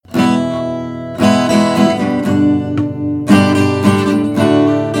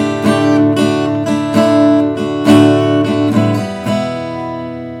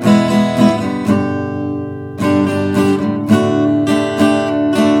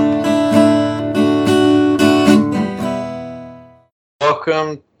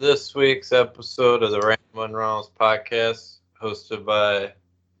Welcome to this week's episode of the Ramblin' Runnels podcast, hosted by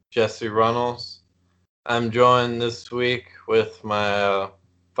Jesse Runnels. I'm joined this week with my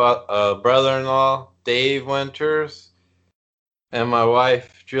brother-in-law, Dave Winters, and my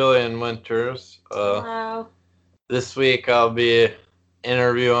wife, Jillian Winters. Hello. This week I'll be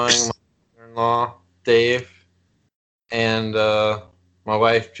interviewing my brother-in-law, Dave, and my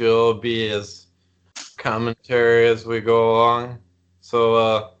wife, Jill, will be his commentary as we go along.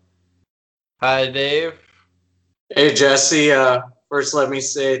 So, hi, Dave. Hey, Jesse. First, let me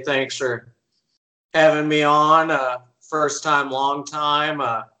say thanks for having me on. First time, long time.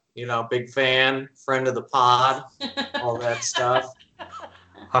 Big fan, friend of the pod, all that stuff.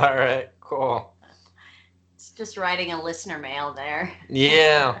 All right, cool. It's just writing a listener mail there.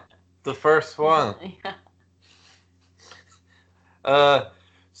 Yeah, the first one.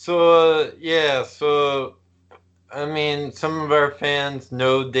 So, I mean, some of our fans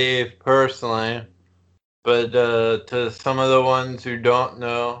know Dave personally, but to some of the ones who don't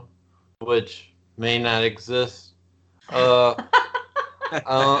know, which may not exist, first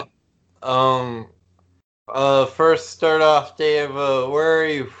start off, Dave, where are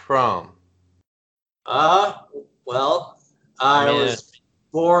you from? I was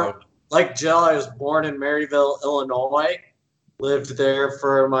born, like Jill, I was born in Maryville, Illinois. Lived there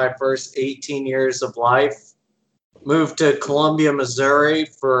for my first 18 years of life. Moved to Columbia, Missouri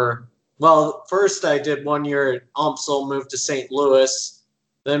first I did 1 year at UMSL, moved to St. Louis,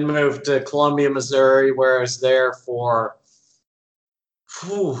 then moved to Columbia, Missouri, where I was there for,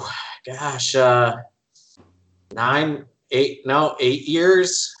 8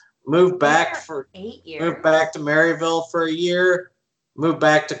 years. Moved back to Maryville for a year, moved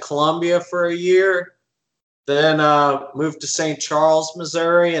back to Columbia for a year, then moved to St. Charles,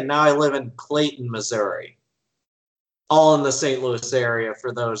 Missouri, and now I live in Clayton, Missouri. All in the St. Louis area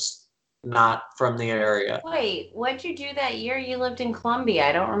for those not from the area. Wait, what'd you do that year you lived in Columbia?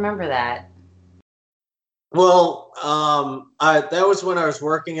 I don't remember that. Well, that was when I was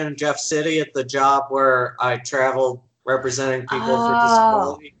working in Jeff City at the job where I traveled representing people for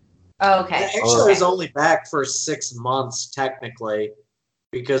disability. Oh, okay. I was only back for 6 months, technically,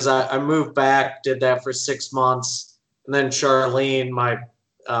 because I moved back, did that for 6 months, and then Charlene,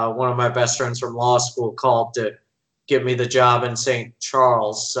 one of my best friends from law school, called to give me the job in St.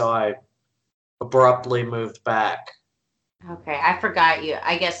 Charles, so I abruptly moved back. Okay, I forgot you.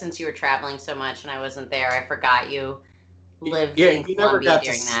 I guess since you were traveling so much and I wasn't there, I forgot you lived in Columbia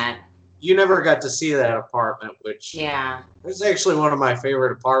during that. You never got to see that apartment, which was actually one of my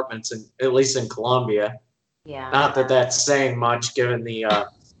favorite apartments, at least in Columbia. Yeah. Not that that's saying much, given the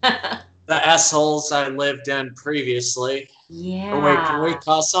the assholes I lived in previously. Yeah. Or wait, can we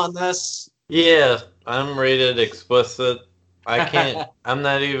cuss on this? Yeah, I'm rated explicit. I can't. I'm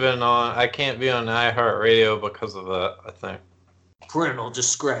not even on. I can't be on iHeartRadio because of that, I think. Parental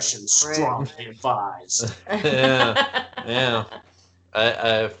discretion strongly advised. Yeah.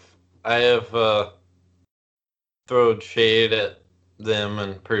 I have thrown shade at them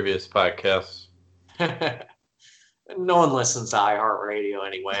in previous podcasts. No one listens to iHeartRadio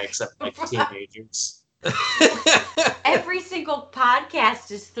anyway, except like teenagers. Every single podcast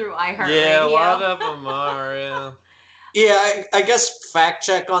is through iHeartRadio. Yeah, a lot of them are, yeah. Yeah, I guess fact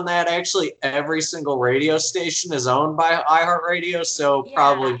check on that. Actually, every single radio station is owned by iHeartRadio, so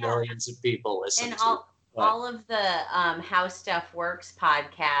probably millions of people listen and to all of the How Stuff Works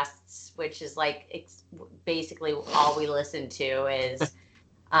podcasts, which is like basically all we listen to, is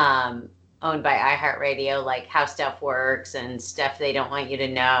owned by iHeartRadio, like How Stuff Works and Stuff They Don't Want You to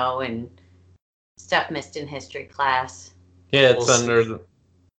Know and Stuff Missed in History Class. Yeah, it's under the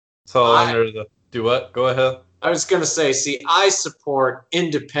do what? Go ahead. I was going to say, I support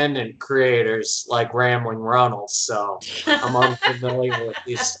independent creators like Ramblin' Runnels, so I'm unfamiliar with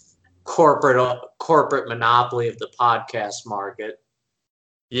this corporate monopoly of the podcast market.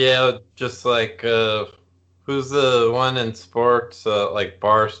 Yeah, just like who's the one in sports? Like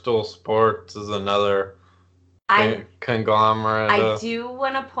Barstool Sports is another conglomerate. I do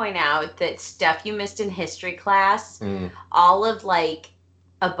want to point out that Stuff You Missed in History Class, all of like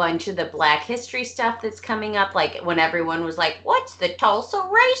a bunch of the Black history stuff that's coming up, like when everyone was like, what's the Tulsa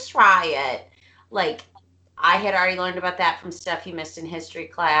Race Riot? Like, I had already learned about that from Stuff You Missed in History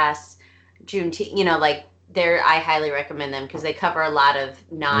Class, Juneteenth, I highly recommend them because they cover a lot of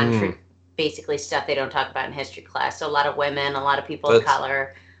basically stuff they don't talk about in history class. So a lot of women, a lot of people of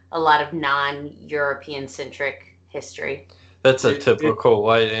color, a lot of non-European centric history. That's a typical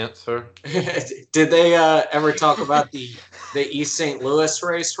white answer. Did they ever talk about the East St. Louis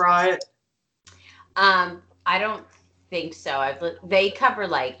race riot? I don't think so. They cover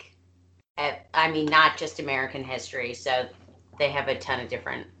like, not just American history, so they have a ton of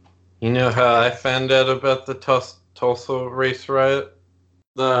different. You know how I found out about the Tulsa race riot?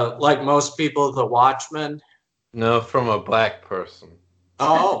 Like most people, the Watchmen. No, from a black person.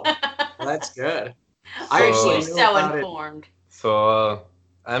 Oh, that's good. I actually knew so about informed. So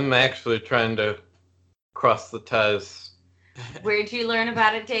I'm actually trying to cross the ties. Where'd you learn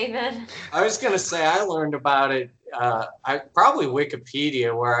about it, David? I was gonna say I learned about it. Probably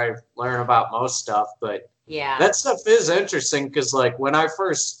Wikipedia, where I learn about most stuff, but yeah, that stuff is interesting because, like, when a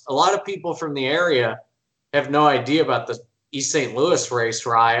lot of people from the area have no idea about the East St. Louis race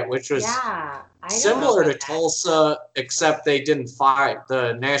riot, which was similar to Tulsa, except they didn't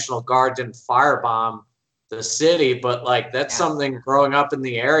the National Guard didn't firebomb the city, but like that's something growing up in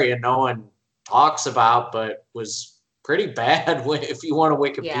the area no one talks about, but was pretty bad if you want to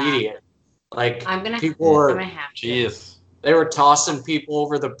Wikipedia. Yeah. Like people were, they were tossing people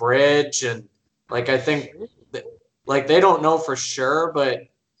over the bridge, and like I think like they don't know for sure, but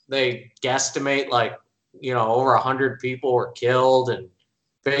they guesstimate like over 100 people were killed, and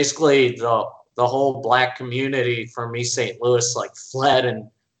basically the whole black community from East St. Louis like fled and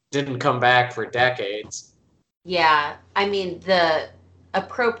didn't come back for decades. Yeah, I mean the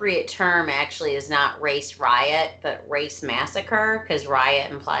appropriate term actually is not race riot, but race massacre, because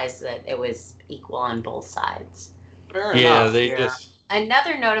riot implies that it was equal on both sides. Fair enough. Just.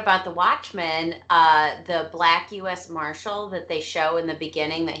 Another note about the Watchmen, the black U.S. Marshal that they show in the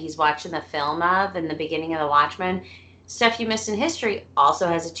beginning that he's watching the film of in the beginning of the Watchmen, Stuff You Missed in History also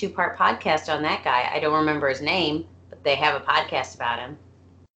has a 2-part podcast on that guy. I don't remember his name, but they have a podcast about him.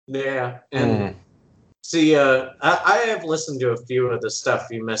 Yeah, and see, I have listened to a few of the Stuff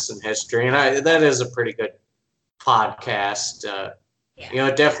You Missed in History, and that is a pretty good podcast.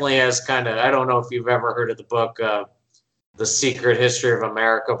 It definitely has kind of, I don't know if you've ever heard of the book, The Secret History of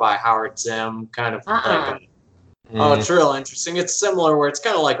America by Howard Zinn, kind of like it's real interesting. It's similar where it's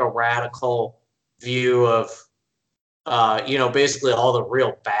kind of like a radical view of, basically all the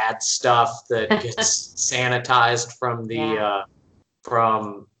real bad stuff that gets sanitized from the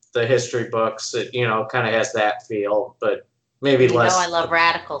history books. It, kind of has that feel, but maybe less. I love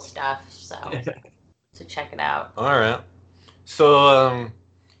radical stuff, so check it out. All right. So,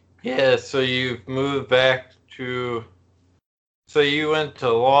 so you've moved back to. So you went to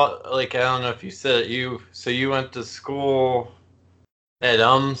law, like, I don't know if you said it, so you went to school at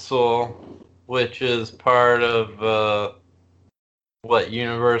UMSL, which is part of,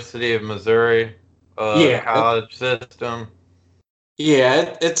 University of Missouri college system?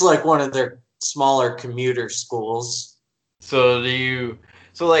 Yeah, it's like one of their smaller commuter schools. So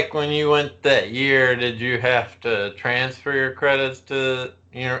like when you went that year, did you have to transfer your credits to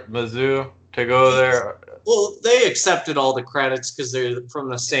Mizzou to go there? Well, they accepted all the credits because they're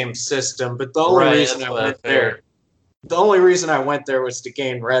from the same system. But the only reason I went there was to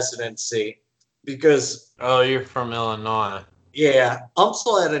gain residency, because you're from Illinois. Yeah,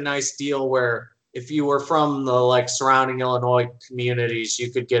 UMSL had a nice deal where if you were from the surrounding Illinois communities, you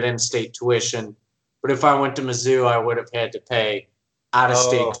could get in-state tuition. But if I went to Mizzou, I would have had to pay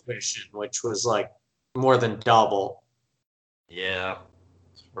out-of-state tuition, which was more than double. Yeah,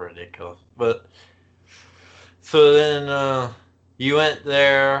 it's ridiculous. But so then you went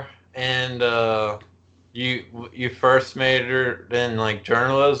there, and you first majored in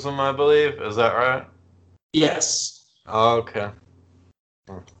journalism, I believe. Is that right? Yes. Oh, okay.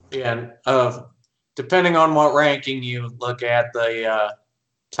 Yeah. Depending on what ranking you look at, the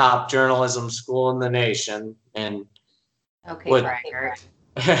top journalism school in the nation, and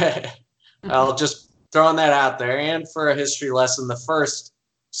I'll just throwing that out there. And for a history lesson, the first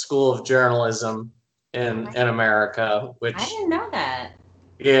school of journalism in America, which I didn't know that.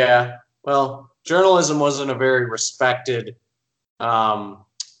 Yeah, well, journalism wasn't a very respected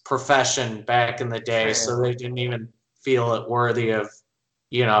profession back in the day, so they didn't even feel it worthy of,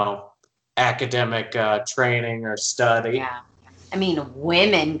 academic training or study. Yeah, I mean,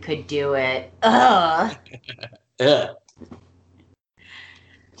 women could do it. Ugh. Yeah.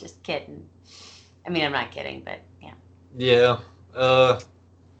 Just kidding. I mean, I'm not kidding, but yeah. Yeah. Well,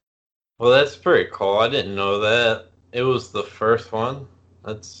 that's pretty cool. I didn't know that. It was the first one.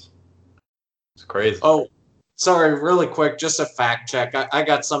 It's crazy. Oh, sorry, really quick, just a fact check. I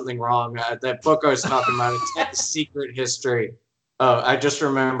got something wrong. That book I was talking about, it's not The Secret History. I just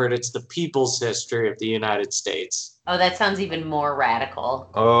remembered it's The People's History of the United States. Oh, that sounds even more radical.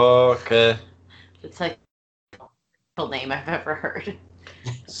 Oh, okay. It's like the name I've ever heard.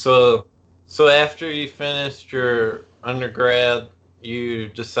 So after you finished your undergrad, you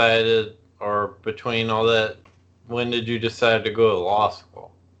decided, or between all that, when did you decide to go to law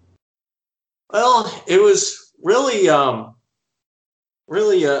school? Well, it was really a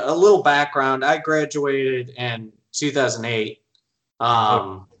little background. I graduated in 2008,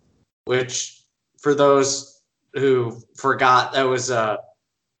 which for those who forgot, that was the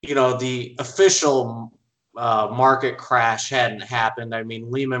official market crash hadn't happened. I mean,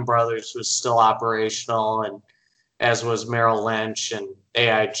 Lehman Brothers was still operational, and as was Merrill Lynch and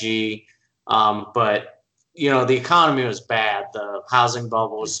AIG. But the economy was bad. The housing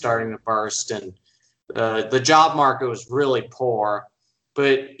bubble was starting to burst, and the job market was really poor.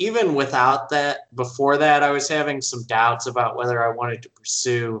 But even without that, before that, I was having some doubts about whether I wanted to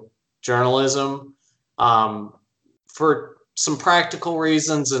pursue journalism for some practical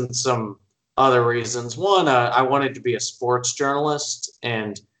reasons and some other reasons. One, I wanted to be a sports journalist,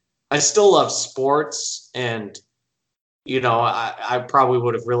 and I still love sports, and I probably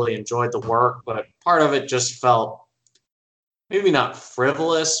would have really enjoyed the work, but part of it just felt maybe not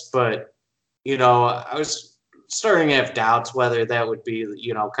frivolous, but I was starting to have doubts whether that would be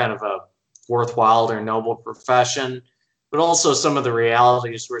kind of a worthwhile or noble profession. But also some of the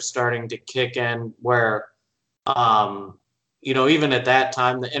realities were starting to kick in where even at that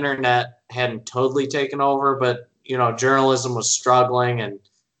time the internet hadn't totally taken over, but journalism was struggling, and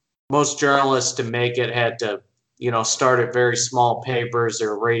most journalists to make it had to start at very small papers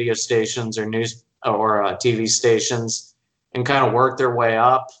or radio stations or news or TV stations and kind of work their way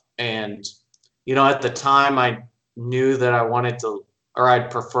up. And at the time I knew that I wanted to, or I'd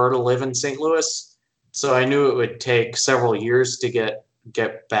prefer to live in St. Louis. So I knew it would take several years to get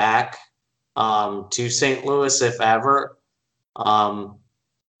back to St. Louis, if ever. And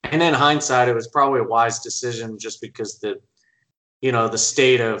in hindsight, it was probably a wise decision just because the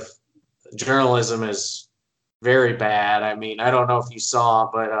state of journalism is very bad. I mean, I don't know if you saw,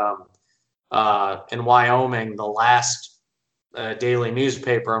 but in Wyoming, the last daily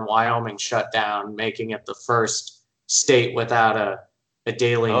newspaper in Wyoming shut down, making it the first state without a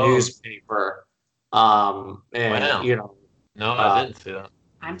daily newspaper. Wow. No, I didn't see that.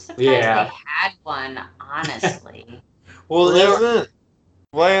 I'm surprised they had one, honestly. Well, isn't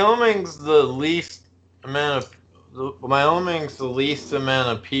Wyoming's the least amount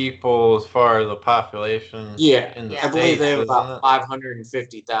of people as far as the population. Yeah, in the I believe they have States, about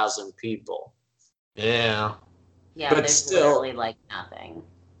 550,000 people. Yeah. Yeah, but there's still, literally like nothing.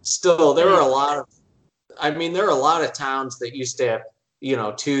 Still, there are a lot of towns that used to have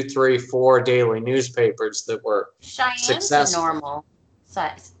 2, 3, 4 daily newspapers that were successful.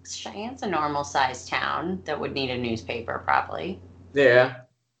 Cheyenne's a normal sized town that would need a newspaper, probably. Yeah.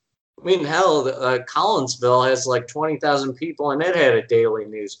 I mean, hell, Collinsville has like 20,000 people, and it had a daily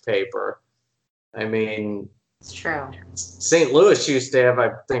newspaper. I mean, it's true. St. Louis used to have,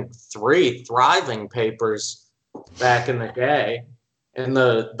 I think, 3 thriving papers back in the day, and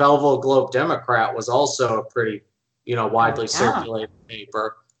the Belleville Globe-Democrat was also a pretty, widely circulated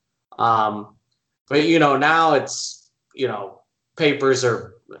paper. But now it's, papers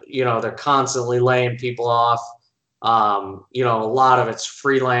are, they're constantly laying people off. A lot of it's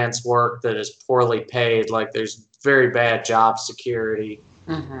freelance work that is poorly paid. Like there's very bad job security.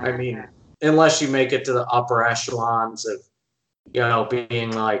 Mm-hmm. I mean, unless you make it to the upper echelons of,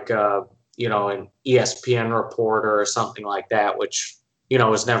 being like, an ESPN reporter or something like that, which,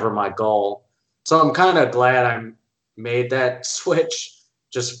 was never my goal. So I'm kind of glad I made that switch,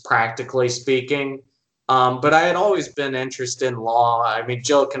 just practically speaking. But I had always been interested in law. I mean,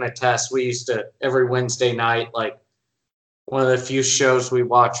 Jill can attest, we used to, every Wednesday night, like, one of the few shows we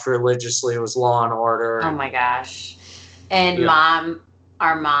watched religiously was Law and Order. Oh my gosh. And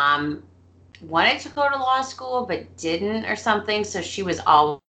our mom wanted to go to law school but didn't or something, so she was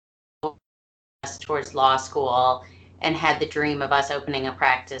always towards law school and had the dream of us opening a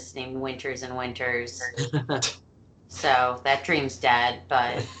practice named Winters and Winters. So that dream's dead,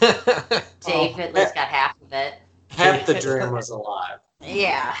 but Dave at least got half of it. Half the dream was alive.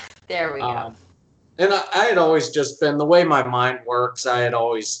 Yeah, there we go. And I had always just been, the way my mind works, I had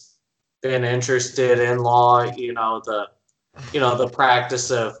always been interested in law, the practice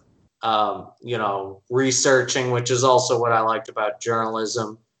of, researching, which is also what I liked about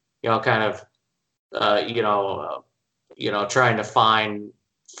journalism, kind of, trying to find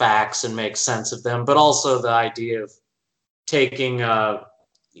facts and make sense of them, but also the idea of taking the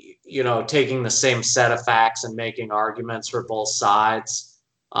same set of facts and making arguments for both sides.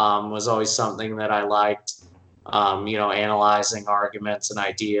 Was always something that I liked, analyzing arguments and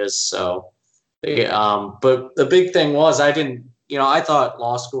ideas. So, but the big thing was I thought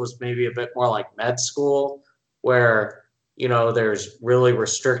law school was maybe a bit more like med school, where, there's really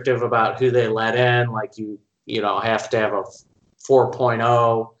restrictive about who they let in. Like you have to have a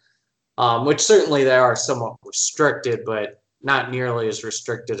 4.0, which certainly they are somewhat restricted, but not nearly as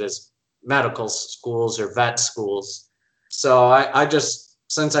restricted as medical schools or vet schools. So I just,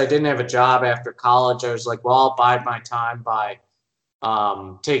 since I didn't have a job after college, I was like, well, I'll bide my time by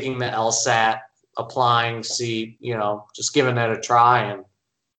taking the LSAT, applying, see, just giving it a try. And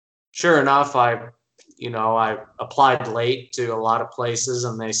sure enough, I applied late to a lot of places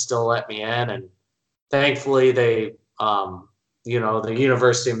and they still let me in. And thankfully they, the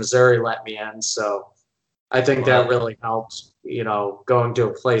University of Missouri let me in. So I think that really helped, going to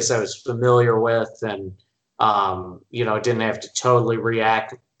a place I was familiar with and, didn't have to totally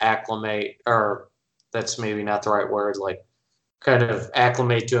acclimate, or that's maybe not the right word, like kind of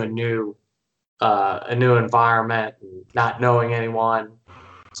acclimate to a new environment and not knowing anyone.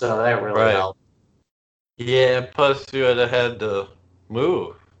 So that really helped. Yeah, plus you would have had to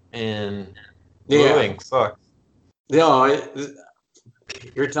move, and moving sucks. You're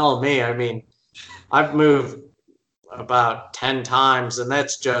telling me. I mean, I've moved about 10 times, and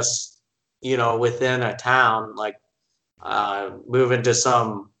that's just, within a town. Like, moving to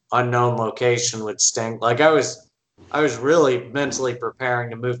some unknown location would stink. Like, I was really mentally preparing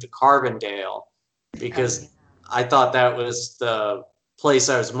to move to Carbondale because I thought that was the place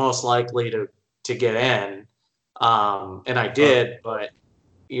I was most likely to get in. And I did, but,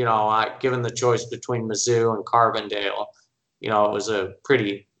 given the choice between Mizzou and Carbondale, it was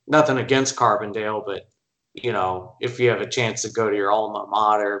nothing against Carbondale, but, if you have a chance to go to your alma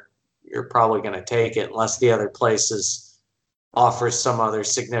mater, you're probably going to take it unless the other places offers some other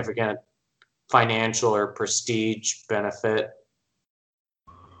significant financial or prestige benefit.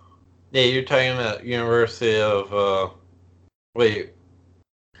 Yeah, you're talking about University of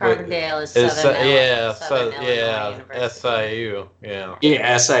Carbondale is Southern Illinois University. SIU, yeah.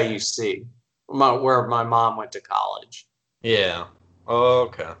 Yeah, SIUC, where my mom went to college. Yeah. Oh,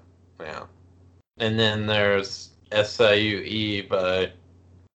 okay. Yeah. And then there's SIUE by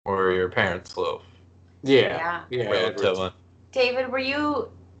where your parents live. Yeah. Relatively. David, were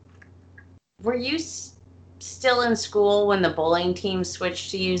you still in school when the bowling team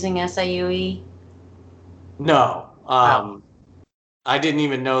switched to using SIUE? No. I didn't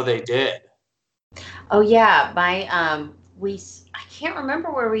even know they did. Oh yeah, I can't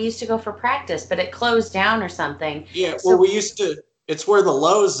remember where we used to go for practice, but it closed down or something. Yeah, well, we used to. It's where the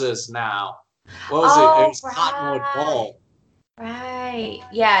Lowe's is now. What was it? It was Cottonwood Bowl. Right.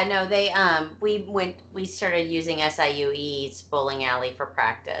 Yeah. No. They We started using SIUE's bowling alley for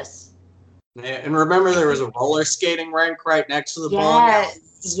practice. Yeah, and remember there was a roller skating rink right next to the bowling alley?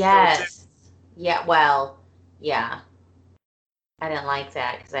 Yes. Yeah. Well. Yeah. I didn't like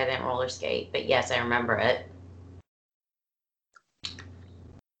that because I didn't roller skate, but yes, I remember it.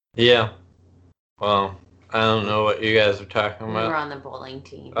 Yeah. Well, I don't know what you guys are talking about. We were on the bowling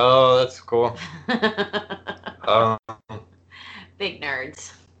team. Oh, that's cool. Big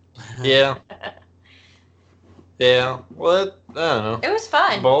nerds. Yeah. Yeah. Well, I don't know. It was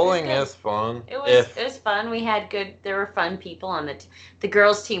fun. Bowling is fun. It was fun. We had there were fun people on the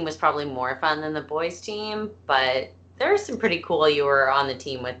girls' team was probably more fun than the boys' team, but there was some pretty cool you were on the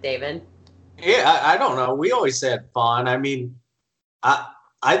team with, David. Yeah, I don't know. We always had fun. I mean,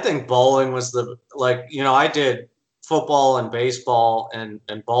 I think bowling was I did football and baseball and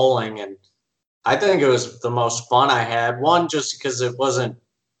bowling, and I think it was the most fun I had. One, just because it wasn't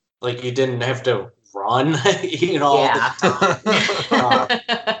like you didn't have to run, all the time.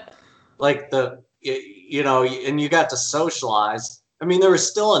 And you got to socialize. I mean, there was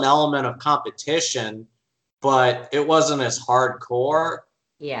still an element of competition, but it wasn't as hardcore.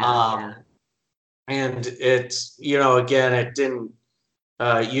 Yeah. And it's, again, it didn't,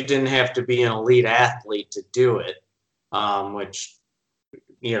 you didn't have to be an elite athlete to do it, which,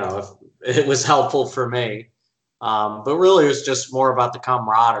 it was helpful for me. But really it was just more about the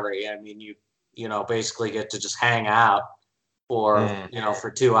camaraderie. I mean, you basically get to just hang out for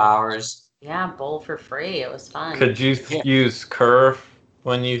 2 hours. Yeah, bowl for free. It was fun. Could you use curve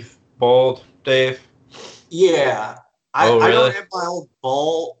when you bowled, Dave? Yeah. Really? I don't have my old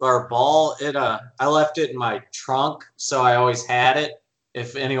ball. I left it in my trunk, so I always had it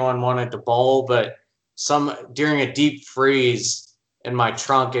if anyone wanted to bowl. But during a deep freeze in my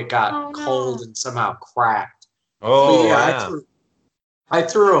trunk, it got cold and somehow cracked. Oh, yeah. I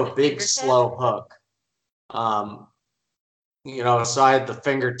threw a big slow hook. So I had the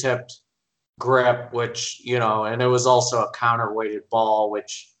fingertipped grip, which, and it was also a counterweighted ball,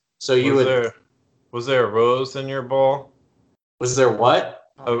 Was there a rose in your ball? Was there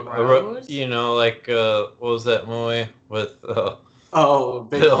what? A rose? What was that movie with Big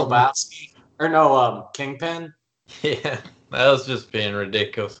Lebowski? or no, Kingpin. Yeah, that was just being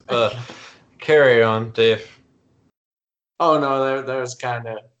ridiculous. Carry on, Dave. Oh no, that was kind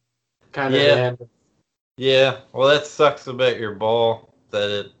of Yeah. the end. Yeah, well, that sucks about your ball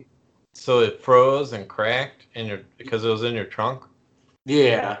that it froze and cracked because it was in your trunk.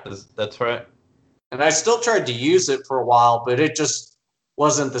 Yeah, That's right. and I still tried to use it for a while, but it just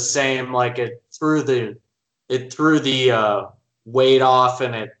wasn't the same. Like it threw the weight off,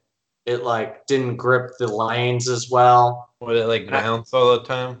 and it like didn't grip the lanes as well. Would it like bounce all the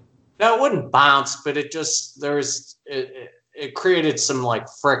time? No, it wouldn't bounce, but it just it created some like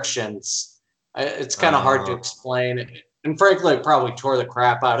frictions. It's kind of hard to explain, and frankly, it probably tore the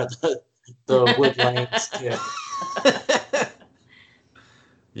crap out of the wood lanes too.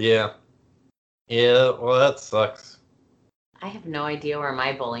 Yeah. Yeah, well, that sucks. I have no idea where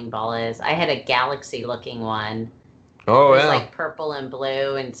my bowling ball is. I had a galaxy-looking one. Oh, it was yeah. like purple and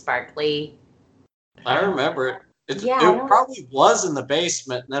blue and sparkly. I rememre it. It probably was in the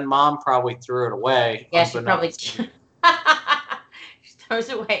basement, and then Mom probably threw it away. Yeah, she probably she throws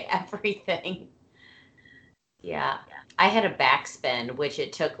away everything. Yeah. I had a backspin, which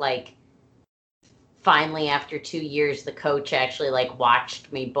it took like finally after 2 years, the coach actually like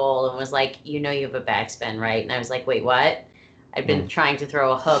watched me bowl and was like, you have a backspin, right? And I was like, wait, what? I've been trying to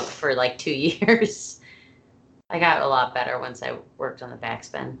throw a hook for like 2 years. I got a lot better once I worked on the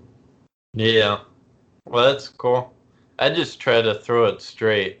backspin. Yeah. Well, that's cool. I just try to throw it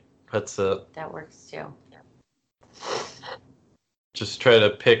straight. That's it. That works too. Just try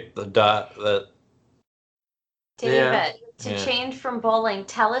to pick the dot that. David, change from bowling,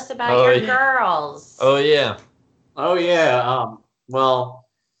 tell us about your girls. Oh, yeah. Oh, yeah. Well,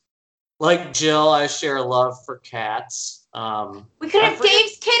 like Jill, I share a love for cats. We could have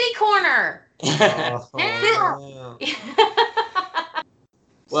Dave's kitty corner.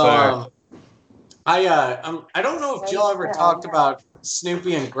 Well, I don't know if Jill ever talked about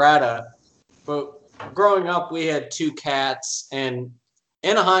Snoopy and Greta, but growing up we had 2 cats, and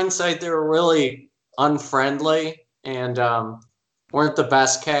in hindsight they were really unfriendly and weren't the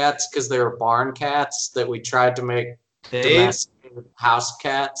best cats because they were barn cats that we tried to make domesticated house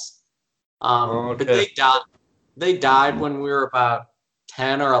cats. But they died when we were about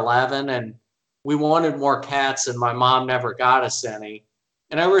 10 or 11, and we wanted more cats, and my mom never got us any.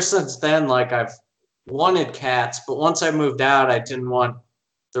 And ever since then, like, I've wanted cats, but once I moved out, I didn't want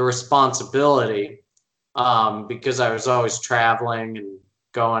the responsibility because I was always traveling and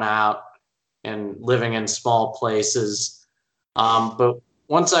going out and living in small places. But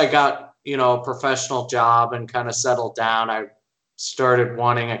once I got, a professional job and kind of settled down, I started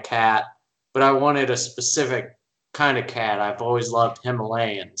wanting a cat, but I wanted a specific kind of cat. I've always loved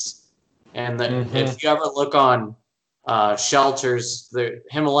Himalayans. And if you ever look on shelters, the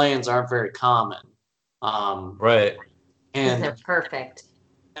Himalayans aren't very common. Right. And they're perfect.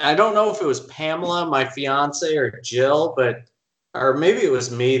 I don't know if it was Pamela, my fiance, or Jill, or maybe it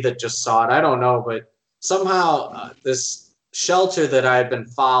was me that just saw it. I don't know, but somehow this shelter that I had been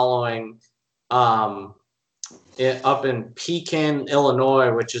following up in Pekin,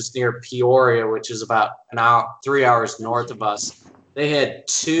 Illinois, which is near Peoria, which is about 3 hours north of us, they had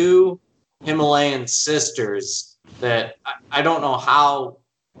 2 Himalayan sisters that I don't know how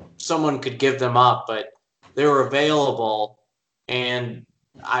someone could give them up, but they were available, and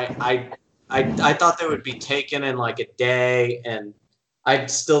I thought they would be taken in like a day, and I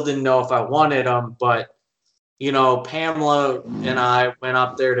still didn't know if I wanted them, but Pamela and I went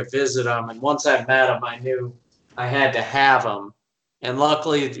up there to visit them, and once I met them, I knew I had to have them. And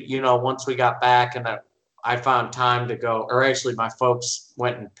luckily, once we got back and I found time to go, or actually my folks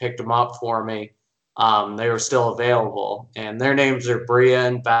went and picked them up for me. They were still available, and their names are Bria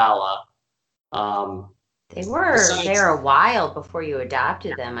and Bella. They were a while before you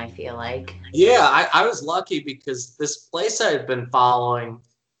adopted them, I feel like. Yeah, I was lucky because this place I had been following,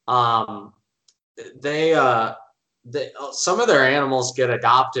 they some of their animals get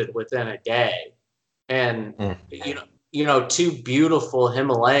adopted within a day, and 2 beautiful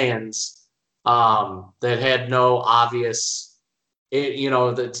Himalayans that had no obvious,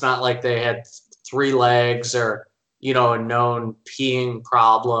 it's not like they had 3 legs or a known peeing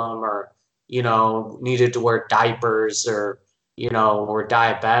problem or needed to wear diapers or were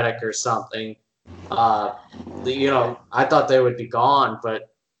diabetic or something. I thought they would be gone,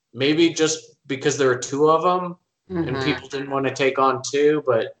 but maybe just because there were 2 of them and people didn't want to take on 2,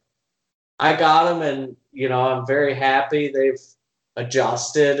 but I got them, and I'm very happy they've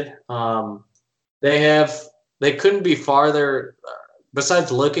adjusted. They couldn't be farther.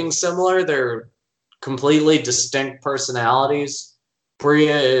 Besides looking similar, they're completely distinct personalities.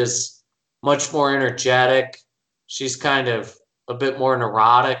 Bria is much more energetic. She's kind of a bit more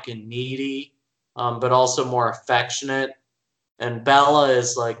neurotic and needy, but also more affectionate. And Bella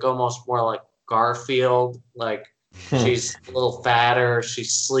is like almost more like Garfield. Like she's a little fatter. She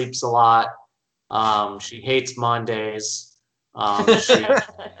sleeps a lot. She hates Mondays.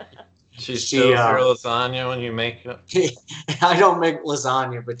 She steals your lasagna when you make it. I don't make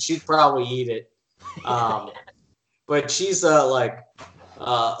lasagna, but she'd probably eat it. But she's like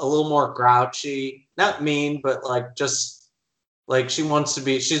a little more grouchy, not mean, but like just like she wants to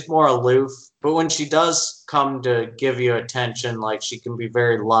be. She's more aloof, but when she does come to give you attention, like she can be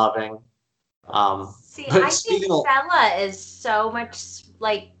very loving. See, I think Bella is so much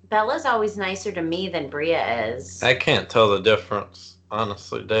like Bella's always nicer to me than Bria is. I can't tell the difference,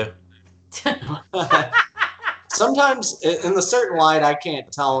 honestly, Dave. Sometimes in the certain light, I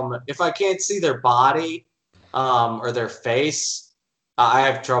can't tell them if I can't see their body or their face. I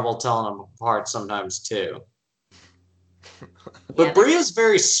have trouble telling them apart sometimes too. But yeah, Bria's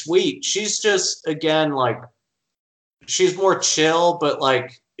very sweet. She's just again like she's more chill, but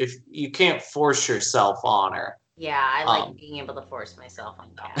like if you can't force yourself on her. Yeah, I like being able to force myself on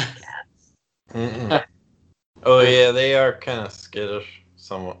cats. Oh yeah, they are kind of skittish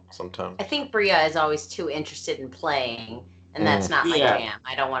sometimes. I think Bria is always too interested in playing, and that's not my jam.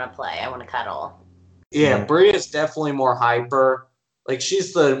 I don't want to play. I want to cuddle. Yeah, Bria is definitely more hyper. Like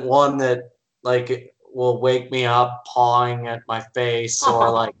she's the one that like will wake me up pawing at my face,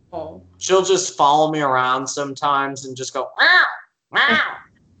 or like she'll just follow me around sometimes and just go meow, meow.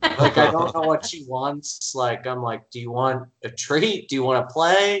 Like I don't know what she wants. Like I'm like, do you want a treat? Do you want to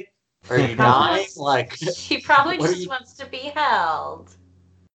play? Are you dying? Like she probably just wants to be held.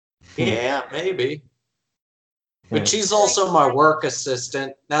 Yeah, maybe. But she's also my work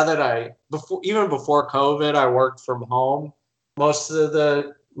assistant. Now that even before COVID, I worked from home most of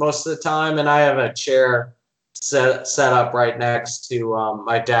the time, and I have a chair set up right next to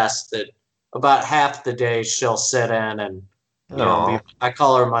my desk that about half the day she'll sit in, and I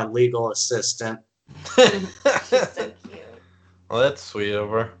call her my legal assistant. She's so cute. Well, that's sweet of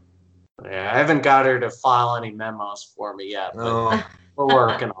her. Yeah, I haven't got her to file any memos for me yet, but we're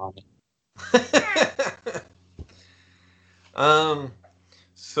working on it.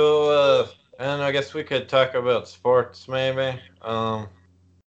 And I guess we could talk about sports maybe. Or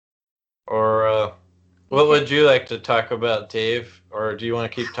what would you like to talk about, Dave? Or do you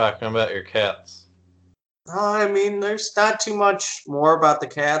want to keep talking about your cats? I mean, there's not too much more about the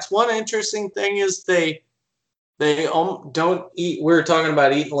cats. One interesting thing is they don't eat. We were talking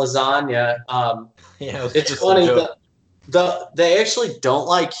about eating lasagna. Yeah, it's funny. They actually don't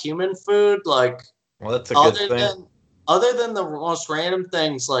like human food. Like, well, that's a good thing. Other than the most random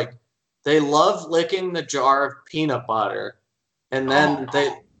things, like they love licking the jar of peanut butter, and then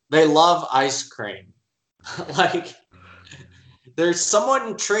they love ice cream. Like, there's somewhat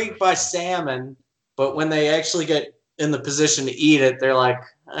intrigued by salmon, but when they actually get in the position to eat it, they're like,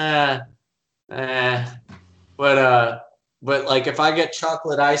 But like if I get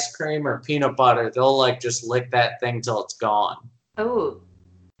chocolate ice cream or peanut butter, they'll like just lick that thing till it's gone. Oh,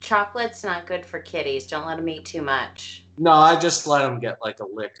 chocolate's not good for kitties. Don't let them eat too much. No, I just let them get like a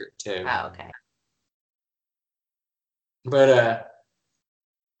lick or two. Oh, okay. But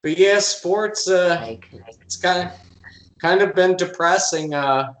yeah, sports. It's kind of been depressing.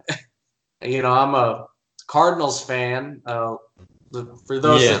 You know, I'm a Cardinals fan. For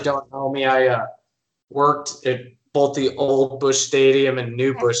those that don't know me, I worked at both the old Busch Stadium and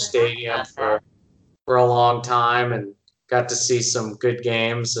new Busch Stadium for a long time, and got to see some good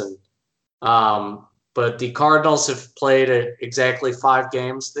games. And but the Cardinals have played exactly 5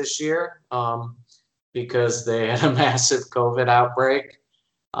 games this year because they had a massive COVID outbreak.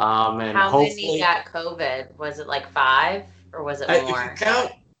 And how many got COVID? Was it like 5 or was it more?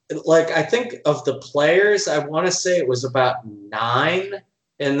 I think of the players, I want to say it was about 9,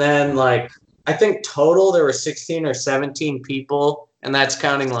 and then like I think total there were 16 or 17 people, and that's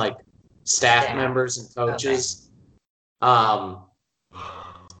counting like staff members and coaches. Okay.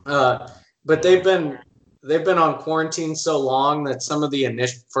 But they've been on quarantine so long that some of the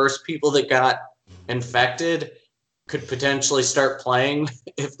first people that got infected could potentially start playing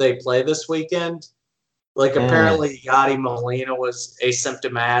if they play this weekend. Like apparently Yadi Molina was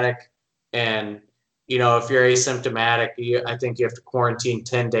asymptomatic, and you know, if you're asymptomatic, I think you have to quarantine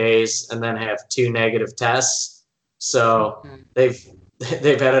 10 days and then have 2 negative tests. So they've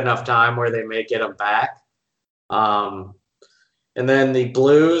had enough time where they may get them back. And then the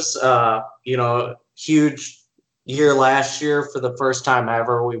Blues, you know, huge year last year for the first time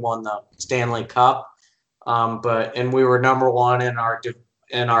ever. We won the Stanley Cup, and we were number 1 in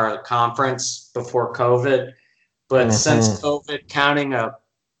in our conference before COVID. But since COVID, counting a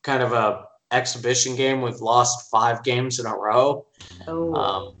kind of a exhibition game, we've lost 5 games in a row.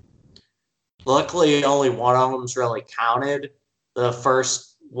 Oh. Luckily, only one of them's really counted. The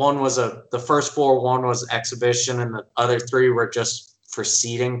first 4-1 was exhibition, and the other 3 were just for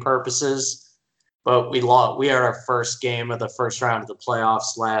seeding purposes. But we lost. We had our first game of the first round of the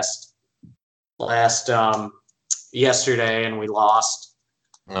playoffs last yesterday, and we lost.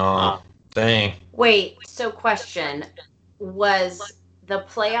 Oh, dang. Wait, so question. Was the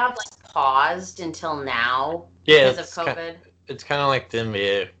playoffs paused until now because of COVID? It's kind of like the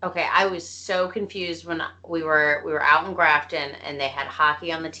NBA. Okay, I was so confused when we were out in Grafton and they had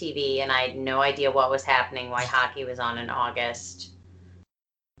hockey on the TV, and I had no idea what was happening, why hockey was on in August.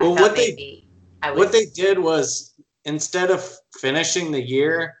 Well, what they did was, instead of finishing the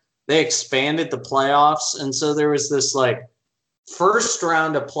year, they expanded the playoffs, and so there was this like first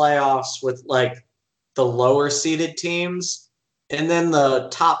round of playoffs with like the lower seeded teams, and then the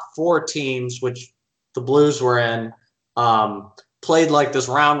top 4 teams, which the Blues were in, played like this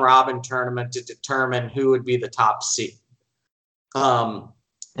round robin tournament to determine who would be the top seed. So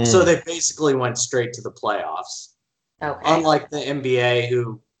they basically went straight to the playoffs. Okay. Unlike the NBA,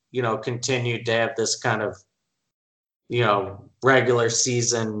 who, continued to have this kind of, regular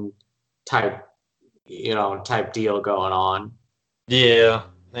season type deal going on. Yeah.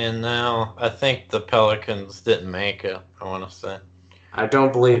 And now I think the Pelicans didn't make it, I want to say. I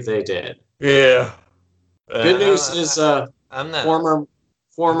don't believe they did. Yeah. Good news is former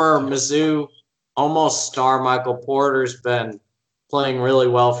Mizzou almost star Michael Porter's been playing really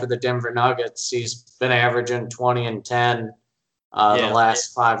well for the Denver Nuggets. He's been averaging 20 and 10 the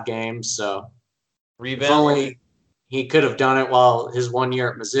last 5 games. So if only he could have done it while his 1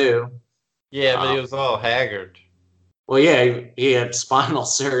 year at Mizzou. Yeah, but he was all haggard. Well, yeah, he had spinal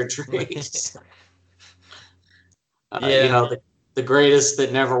surgery. The greatest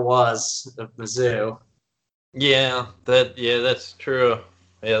that never was of Mizzou. Yeah, that's true.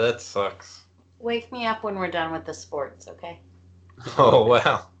 Yeah, that sucks. Wake me up when we're done with the sports, okay? Oh,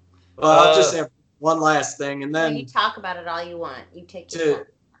 wow. Well, I'll just have one last thing, and then you talk about it all you want. You take your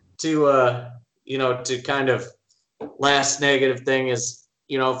time. To kind of last negative thing is,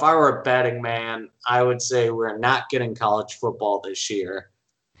 if I were a betting man, I would say we're not getting college football this year.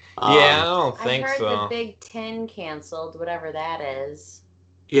 I don't think so. I heard the Big Ten canceled, whatever that is.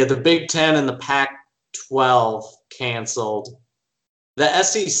 Yeah, the Big Ten and the Pac-12 canceled. The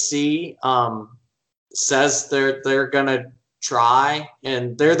SEC says they're gonna try,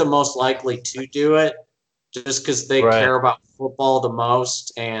 and they're the most likely to do it, just because they care about football the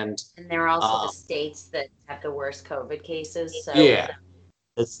most, and they're also the states that have the worst COVID cases. So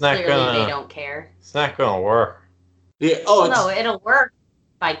it's not gonna. They don't care. It's not gonna work. Yeah. No, it'll work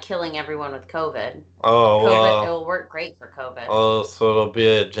by killing everyone with COVID. Oh, well. It'll work great for COVID. Oh, so it'll be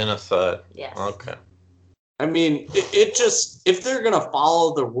a genocide. Yes. Okay. I mean, it just, if they're going to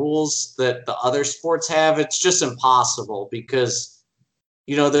follow the rules that the other sports have, it's just impossible because,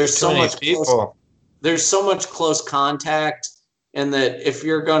 there's so much people. There's so much close contact, and that if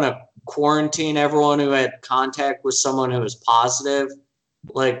you're going to quarantine everyone who had contact with someone who was positive,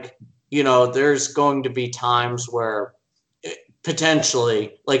 there's going to be times where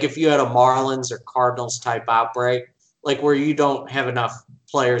potentially, like if you had a Marlins or Cardinals type outbreak, where you don't have enough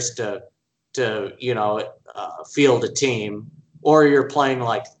players to field a team, or you're playing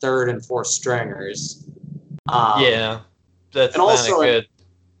like 3rd and 4th stringers. That's not a good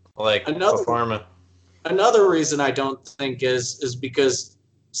performance. Another reason I don't think is because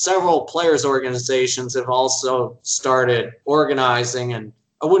several players' organizations have also started organizing, and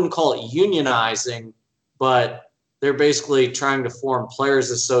I wouldn't call it unionizing, but they're basically trying to form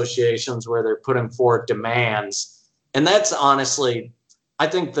players' associations where they're putting forward demands. And that's honestly, I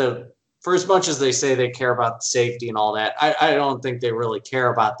think for as much as they say they care about safety and all that, I don't think they really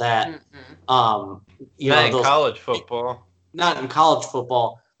care about that. Not in college football. Not in college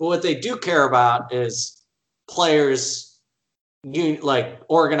football. But what they do care about is players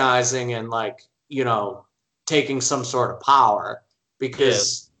organizing and taking some sort of power,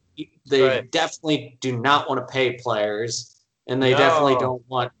 because they definitely do not want to pay players, and they definitely don't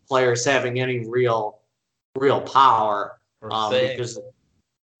want players having any real power, because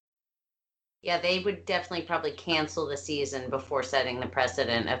they would definitely probably cancel the season before setting the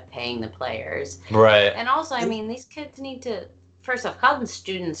precedent of paying the players. Right. And also, I mean, these kids need to, first off, college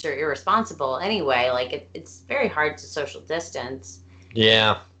students are irresponsible anyway. It's very hard to social distance.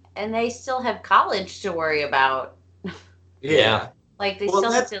 Yeah. And they still have college to worry about. Yeah. They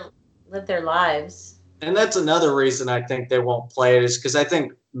still have to live their lives. and that's another reason I think they won't play it, is because I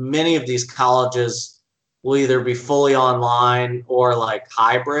think many of these colleges will either be fully online or like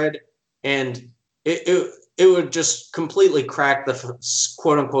hybrid, and it would just completely crack the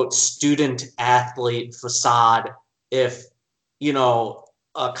quote unquote student athlete facade if, you know,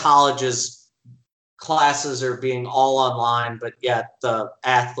 college's classes are being all online, but yet the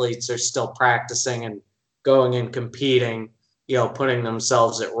athletes are still practicing and going and competing, you know, putting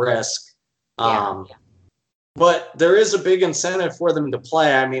themselves at risk. But there is a big incentive for them to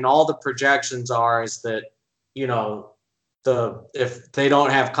play. I mean, all the projections are is that, you know, if they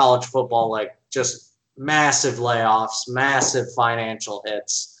don't have college football, like just massive layoffs, massive financial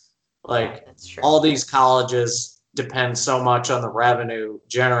hits. Like all these colleges depend so much on the revenue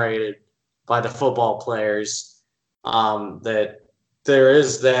generated by the football players, that there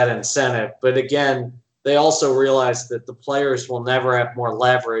is that incentive. But again, they also realize that the players will never have more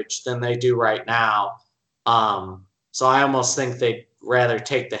leverage than they do right now. So I almost think they'd rather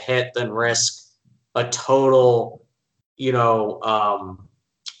take the hit than risk a total, you know,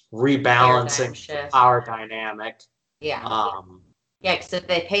 rebalancing the power dynamic. Yeah. Because if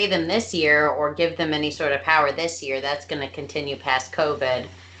they pay them this year or give them any sort of power this year, that's going to continue past COVID.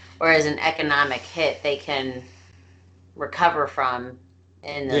 Whereas an economic hit, they can recover from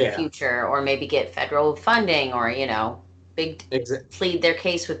in the future, or maybe get federal funding, or, you know, plead their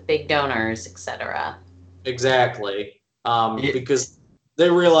case with big donors, etc. Exactly. Because they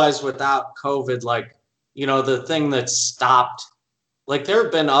realize without COVID, like, you know, the thing that stopped, like there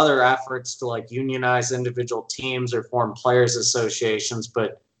have been other efforts to like unionize individual teams or form players associations,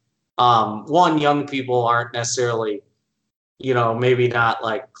 but one, young people aren't necessarily, you know, maybe not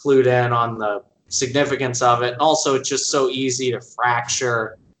like clued in on the significance of it. And also it's just so easy to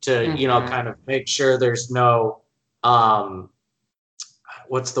fracture to, you know, kind of make sure there's no,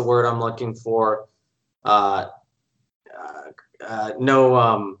 what's the word I'm looking for?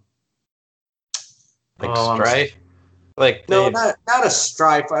 Strife? Like no, not a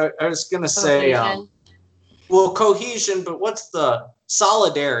strife. I was gonna say well, cohesion, but what's the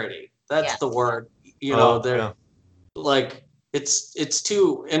solidarity? That's the word. You know, they're like it's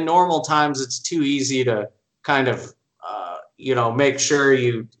too, in normal times it's too easy to kind of you know, make sure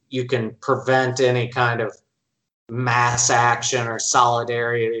you can prevent any kind of mass action or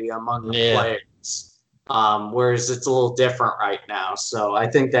solidarity among the players. Whereas it's a little different right now. So I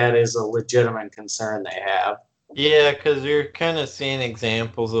think that is a legitimate concern they have. Yeah, because you're kind of seeing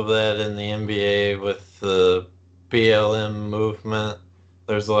examples of that in the NBA with the BLM movement.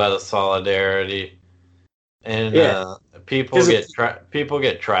 There's a lot of solidarity, and people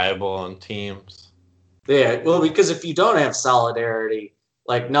get tribal on teams. Yeah, well, because if you don't have solidarity,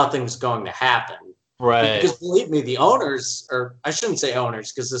 like nothing's going to happen. Right. Because believe me, the owners, or I shouldn't say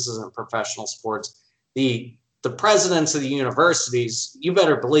owners, because this isn't professional sports. The presidents of the universities, you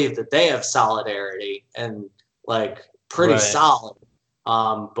better believe that they have solidarity and like pretty solid.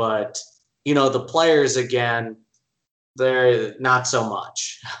 But you know, the players, again, they're not so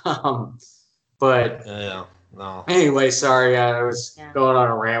much. But no. Anyway, sorry, I was going on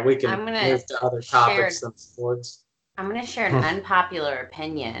a rant. We can move to other topics than sports. I'm going to share an unpopular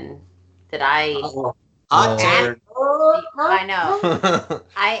opinion that I know.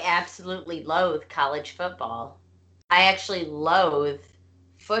 I absolutely loathe college football. I actually loathe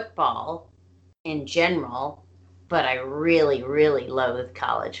football in general, but I really, really loathe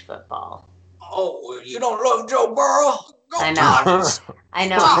college football. Oh, you don't love Joe Burrow? I know. I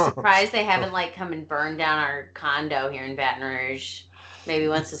know. I'm surprised they haven't like come and burned down our condo here in Baton Rouge. Maybe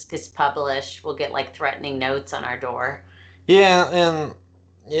once this gets published, we'll get like threatening notes on our door. Yeah, and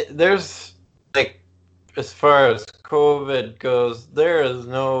there's like, as far as COVID goes, there is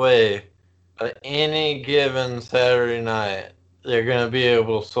no way any given Saturday night they're going to be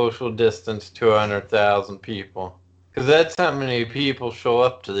able to social distance 200,000 people. Because that's how many people show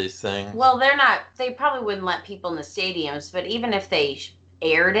up to these things. Well, they probably wouldn't let people in the stadiums, but even if they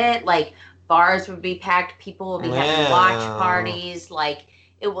aired it, like bars would be packed, people will be having watch parties, like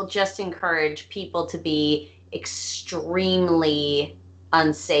it will just encourage people to be extremely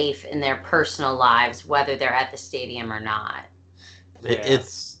unsafe in their personal lives, whether they're at the stadium or not.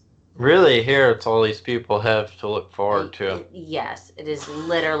 It's really here, it's all these people have to look forward to. Yes, it is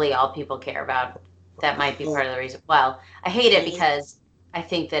literally all people care about. That might be part of the reason. Well, I hate it because I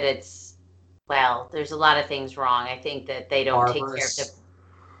think that there's a lot of things wrong. I think that they don't take care of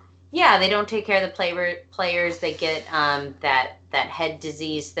they don't take care of the players. They get that head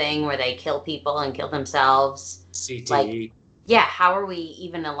disease thing where they kill people and kill themselves. CTE. How are we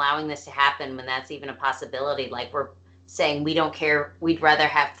even allowing this to happen when that's even a possibility? Like, we're saying we don't care, we'd rather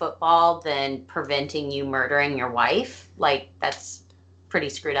have football than preventing you murdering your wife. Like, that's pretty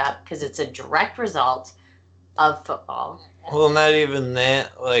screwed up because it's a direct result of football. Well, not even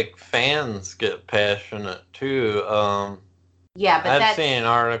that. Like, fans get passionate too. Yeah, but I've seen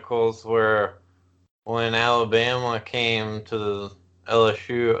articles where when Alabama came to the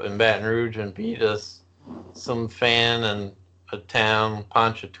LSU in Baton Rouge and beat us, some fan in a town,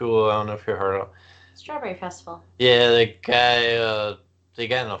 Ponchatoula, I don't know if you heard of. Strawberry Festival. Yeah, the guy, they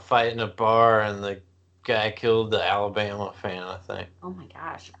got in a fight in a bar, and the guy killed the Alabama fan, I think. Oh my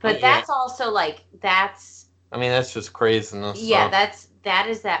gosh! But that's also like that's. I mean, that's just craziness. Yeah, that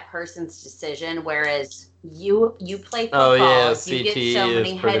is that person's decision. Whereas you play football, you get so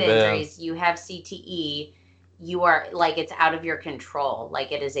many head injuries, you have CTE. You are like, it's out of your control.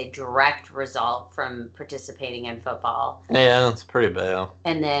 Like, it is a direct result from participating in football. Yeah, that's pretty bad.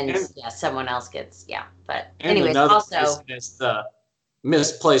 And then someone else gets But anyways, also is the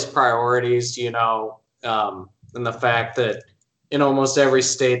misplaced priorities, and the fact that in almost every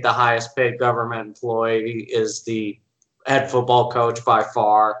state, the highest paid government employee is the head football coach by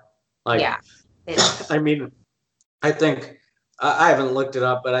far. Like, I mean, I think I haven't looked it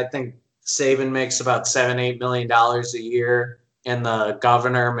up, but I think Saban makes about $7-8 million a year, and the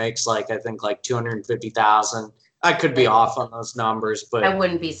governor makes I think $250,000. I could be off on those numbers, but I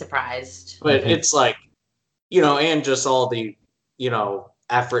wouldn't be surprised. But it's and just all the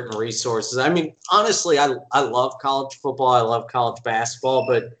effort and resources. I mean, honestly, I love college football. I love college basketball,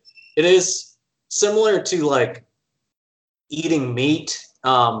 but it is similar to eating meat.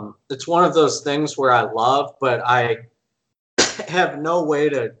 It's one of those things where I love, but I have no way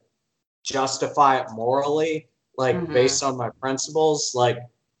to justify it morally, based on my principles. I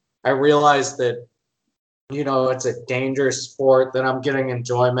realize that, it's a dangerous sport, that I'm getting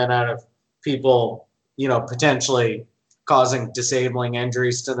enjoyment out of people, potentially causing disabling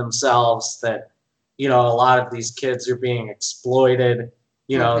injuries to themselves, that, a lot of these kids are being exploited,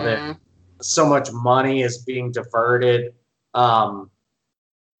 that so much money is being diverted. Saban's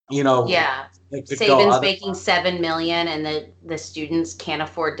making $7 million, and the students can't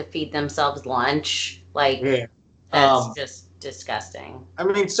afford to feed themselves lunch. That's just disgusting. I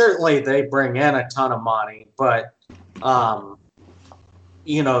mean, certainly they bring in a ton of money, but they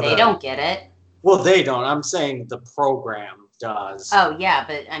don't get it. Well, they don't. I'm saying the program does. Oh yeah,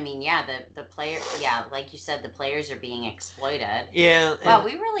 but I mean, the player, like you said, the players are being exploited. Yeah. Well,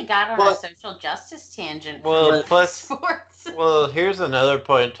 we really got on a social justice tangent. Well, plus sports. Well, here's another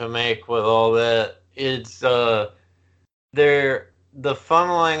point to make with all that. It's the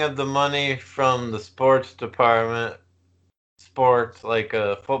funneling of the money from the sports department,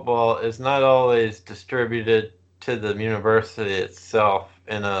 football, is not always distributed to the university itself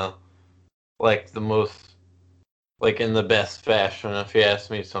in in the best fashion, if you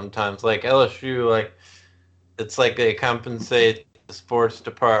ask me. Sometimes LSU, it's they compensate the sports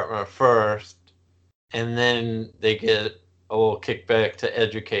department first, and then they get a little kickback to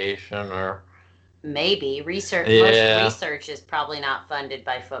education, or maybe research. Most research is probably not funded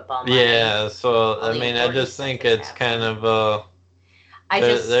by football money. Yeah, so I mean, I just think it's kind of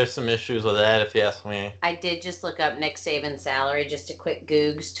there's some issues with that, if you ask me. I did just look up Nick Saban's salary. Just a quick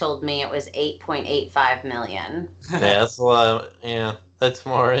Googs told me it was $8.85 million. Yeah, that's a lot. Yeah, that's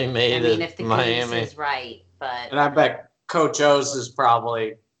more he made. I mean, if the Miami is right, but and I bet Coach O's is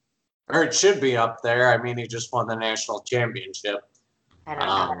probably, or it should be up there. I mean, he just won the national championship. I don't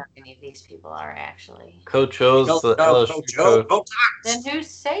know who any of these people are actually. Coach O's the LSU coach. Then who's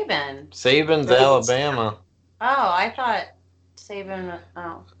Saban? Saban's Alabama. Oh, I thought Saban.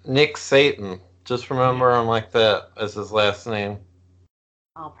 Oh. Nick Saban. Just remember him like that as his last name.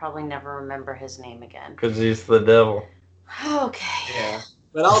 I'll probably never remember his name again. Because he's the devil. Okay. Yeah.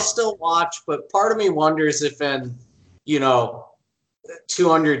 But I'll still watch. But part of me wonders if in,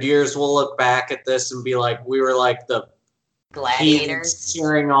 200 years we'll look back at this and be like, we were like the gladiators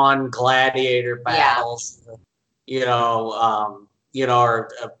cheering on gladiator battles. Or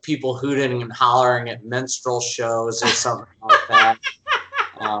people hooting and hollering at minstrel shows or something like that.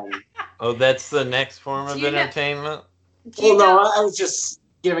 That's the next form of entertainment? I was just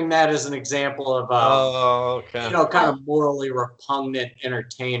giving that as an example of, kind of morally repugnant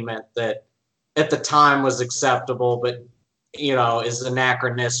entertainment that at the time was acceptable, but, is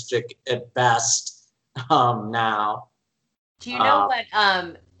anachronistic at best now. Do you know what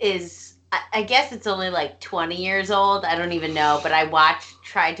is... I guess it's only 20 years old. I don't even know, but I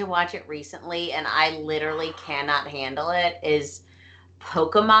tried to watch it recently, and I literally cannot handle it. Is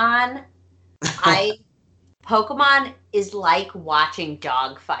Pokemon? I Pokemon is like watching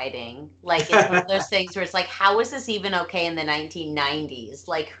dog fighting. Like, it's one of those things where it's like, how was this even okay in the 1990s?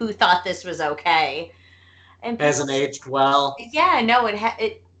 Like, who thought this was okay? And Hasn't aged well. Yeah, no,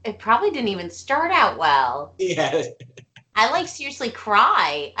 it probably didn't even start out well. Yeah. I like seriously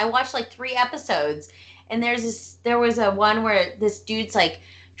cry. I watched like 3 episodes, and there was a one where this dude's like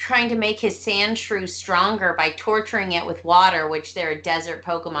trying to make his Sandshrew stronger by torturing it with water, which they're a desert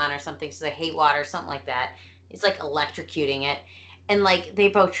Pokemon or something, so they hate water, something like that. He's like electrocuting it. And like they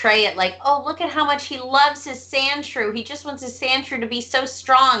portray it like, oh, look at how much he loves his Sandshrew. He just wants his Sandshrew to be so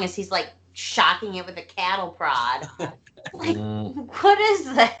strong, as he's like shocking it with a cattle prod. Like, what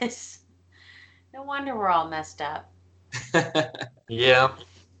is this? No wonder we're all messed up. Yeah.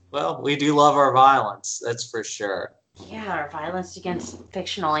 Well, we do love our violence, that's for sure. Yeah, our violence against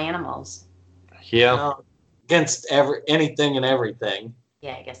fictional animals. Yeah. Against anything and everything.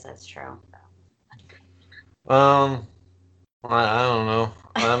 Yeah, I guess that's true. I don't know.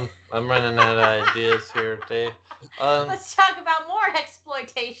 I'm running out of ideas here, Dave. Let's talk about more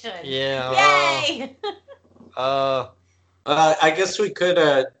exploitation. Yeah. Yay! I guess we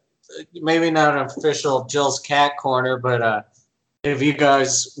could, maybe not an official Jill's Cat Corner, but have you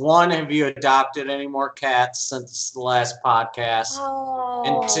adopted any more cats since the last podcast? Oh.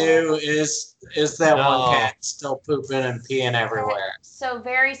 And 2, is that one cat still pooping and peeing everywhere? So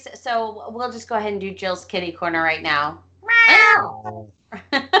we'll just go ahead and do Jill's Kitty Corner right now.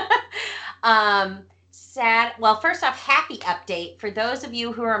 Sad. Well, first off, happy update for those of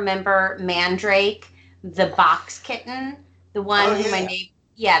you who remember Mandrake, the box kitten, the one who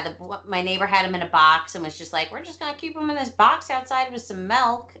my neighbor had him in a box and was just like, we're just gonna keep him in this box outside with some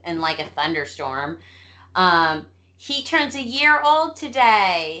milk and like a thunderstorm. He turns a year old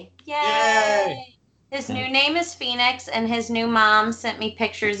today. Yay! His new name is Phoenix, and his new mom sent me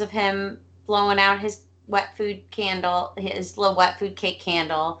pictures of him blowing out his wet food candle, his little wet food cake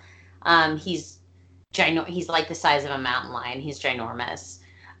candle. He's like the size of a mountain lion. He's ginormous.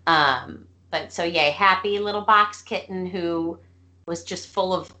 But so yay, happy little box kitten who was just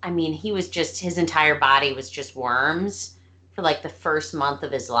full of, his entire body was just worms for like the first month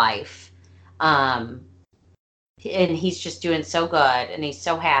of his life. And he's just doing so good, and he's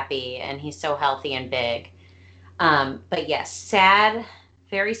so happy, and he's so healthy and big. But yes,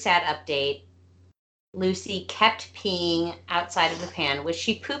 very sad update. Lucy kept peeing outside of the pan, which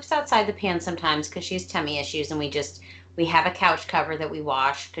she poops outside the pan sometimes because she has tummy issues, and we have a couch cover that we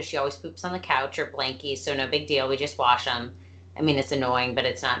wash because she always poops on the couch or blankies, so no big deal. We just wash them. It's annoying, but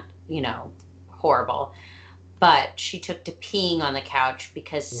it's not, horrible. But she took to peeing on the couch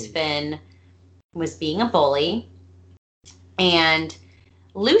because Sven was being a bully. And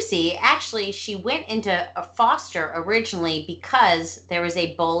Lucy, actually, she went into a foster originally because there was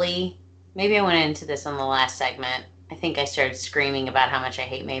a bully. Maybe I went into this on the last segment. I think I started screaming about how much I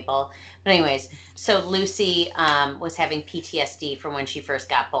hate Maple. But anyways, so Lucy was having PTSD from when she first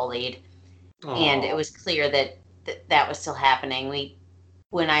got bullied. Aww. And it was clear that was still happening.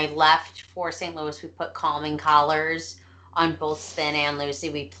 When I left for St. Louis, we put calming collars on both Sven and Lucy.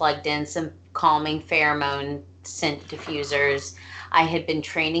 We plugged in some calming pheromone scent diffusers. I had been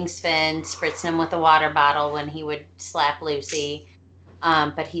training Sven, spritzing him with a water bottle when he would slap Lucy.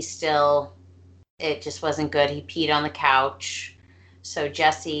 But it just wasn't good. He peed on the couch. So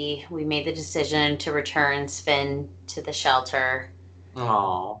Jesse, we made the decision to return Sven to the shelter.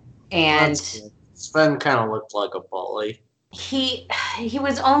 Oh. And Sven kind of looked like a bully. He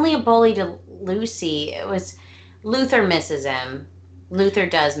was only a bully to Lucy. It was Luther misses him. Luther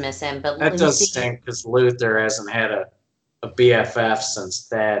does miss him, but that does stink because Luther hasn't had a BFF since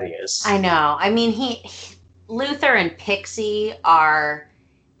Thaddeus. I know. Luther and Pixie are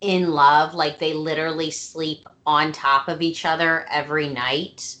in love. Like, they literally sleep on top of each other every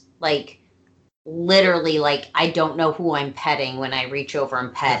night. Like, literally, like, I don't know who I'm petting when I reach over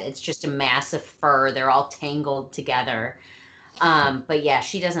and pet. It's just a massive fur. They're all tangled together. But yeah,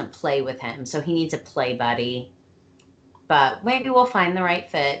 she doesn't play with him, so he needs a play buddy. But maybe we'll find the right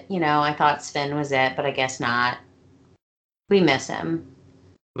fit. I thought Sven was it, but I guess not. We miss him.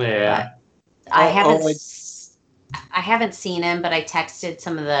 Yeah. But I haven't seen him, but I texted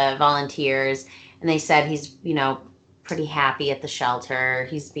some of the volunteers, and they said he's, pretty happy at the shelter.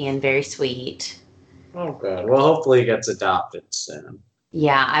 He's being very sweet. Oh, good. Well, hopefully he gets adopted soon.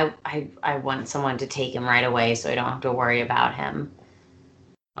 Yeah, I want someone to take him right away so I don't have to worry about him.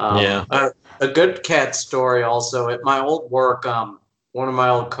 A good cat story also. At my old work, one of my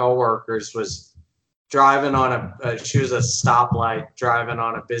old coworkers was driving on she was a stoplight driving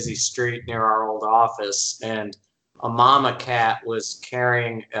on a busy street near our old office, and a mama cat was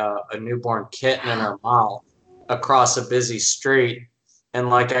carrying a newborn kitten in her mouth. across a busy street, and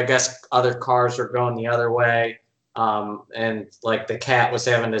like I guess other cars were going the other way, and like the cat was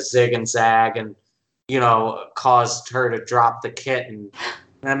having to zig and zag, and caused her to drop the kitten.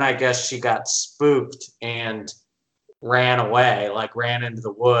 Then I guess she got spooked and ran away, like ran into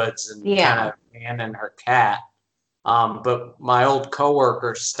the woods and kind of abandoned her cat. But my old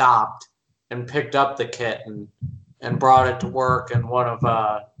coworker stopped and picked up the kitten and brought it to work, and one of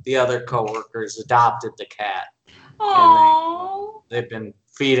the other coworkers adopted the cat. Oh. And they've been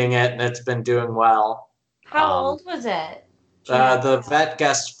feeding it, and it's been doing well. How old was it? The vet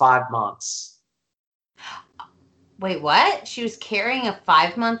guessed 5 months. Wait, what? She was carrying a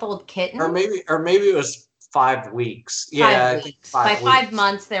 5-month-old kitten? Or maybe it was 5 weeks. 5 weeks. By 5 5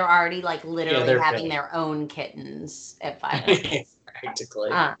 months, they're already like literally having big. their own kittens at 5 months.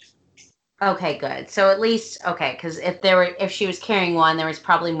 Practically. Okay, good. So at least because if she was carrying one, there was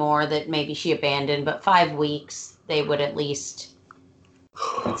probably more that maybe she abandoned. But 5 weeks, they would at least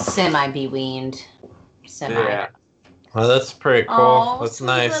be weaned. Yeah. Well, that's pretty cool. Oh, that's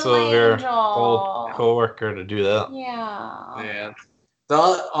nice of your old coworker to do that. Yeah. Yeah.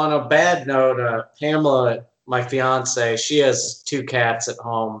 On a bad note, Pamela, my fiance, she has 2 cats at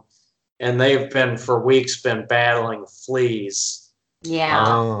home, and they've been for weeks battling fleas. Yeah.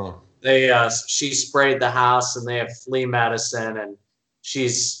 Oh. She sprayed the house, and they have flea medicine, and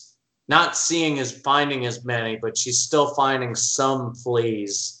she's not finding as many, but she's still finding some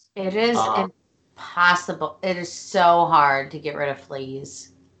fleas. It is impossible. It is so hard to get rid of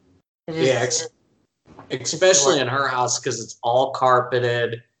fleas. It is, especially in her house because it's all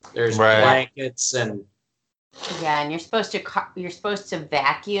carpeted. There's blankets and and you're supposed to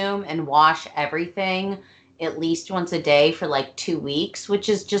vacuum and wash everything at least once a day for like 2 weeks, which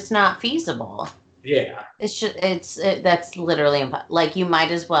is just not feasible. Yeah, that's literally like you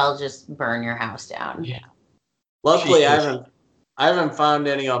might as well just burn your house down. Yeah. Luckily, I haven't found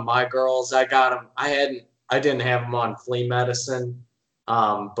any on my girls. I got them. I didn't have them on flea medicine,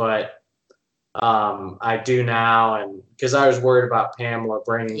 but I do now, and because I was worried about Pamela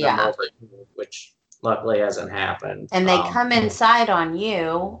bringing them over here, which luckily hasn't happened. And they come inside on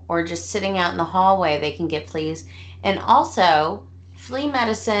you, or just sitting out in the hallway, they can get fleas. And also, flea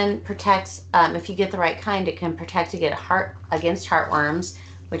medicine protects, if you get the right kind, it can protect against heartworms,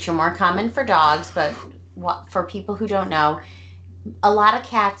 which are more common for dogs. But for people who don't know, a lot of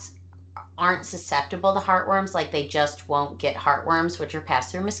cats aren't susceptible to heartworms, like they just won't get heartworms, which are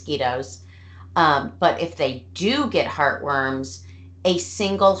passed through mosquitoes. But if they do get heartworms, a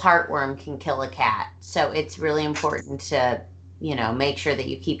single heartworm can kill a cat. So it's really important to, make sure that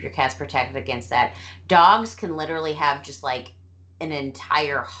you keep your cats protected against that. Dogs can literally have just like an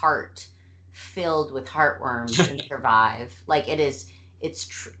entire heart filled with heartworms and survive. Like it's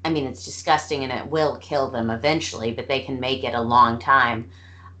disgusting, and it will kill them eventually, but they can make it a long time.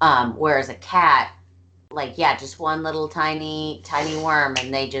 Whereas a cat, just one little tiny worm,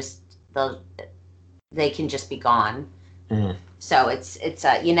 and they can just be gone. Mm. So it's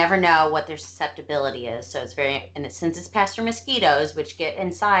you never know what their susceptibility is. So it's since it's passed through mosquitoes, which get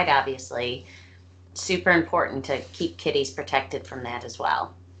inside, obviously, super important to keep kitties protected from that as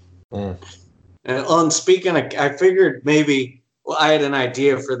well. Mm. And speaking of, I figured maybe I had an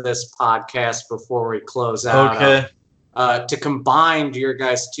idea for this podcast before we close out. Okay. To combine your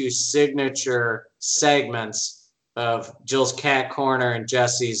guys' 2 signature segments of Jill's Cat Corner and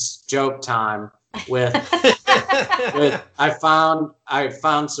Jesse's Joke Time with I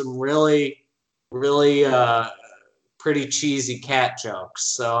found some really pretty cheesy cat jokes,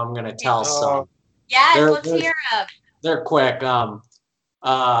 so I'm gonna tell some. Yes, let's hear them. They're quick.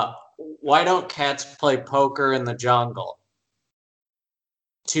 Why don't cats play poker in the jungle?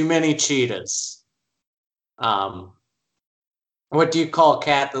 Too many cheetahs. What do you call a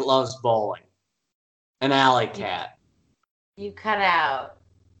cat that loves bowling? An alley cat. You cut out.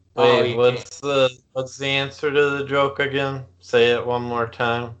 Wait, what's the answer to the joke again? Say it one more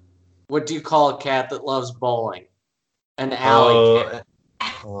time. What do you call a cat that loves bowling? An alley cat.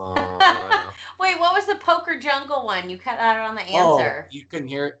 Oh, Wait, what was the poker jungle one? You cut out on the answer. You can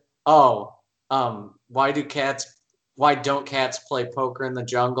hear it. Why don't cats play poker in the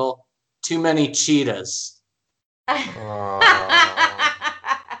jungle? Too many cheetahs. I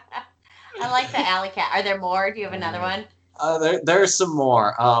like the alley cat. Are there more? Do you have another one? There's some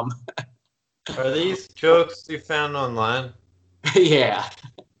more. Are these jokes you found online? Yeah.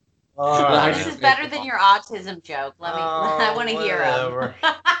 This is better than your autism joke. I want to hear them.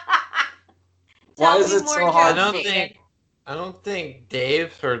 Why is it so hard? I don't think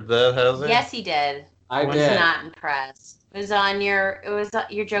Dave heard that, has he? Yes, he did. I was not impressed. It was on your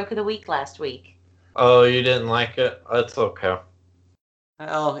joke of the week last week. Oh, you didn't like it? That's okay.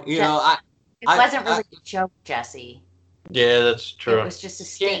 Well, It wasn't really a joke, Jesse. Yeah, that's true. It was just a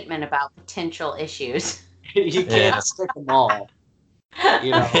statement about potential issues. You can't stick them all.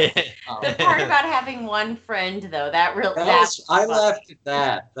 The part about having one friend, though, I laughed at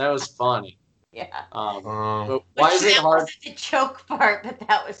that. That was funny. Yeah. But why is it hard? Wasn't the joke part, but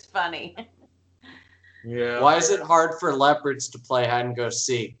that was funny. Yeah. Why is it hard for leopards to play hide and go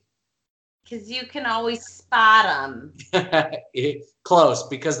seek? Because you can always spot them. Close,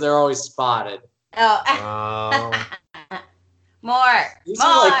 because they're always spotted. Oh. More.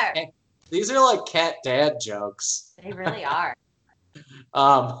 These are like cat dad jokes. They really are.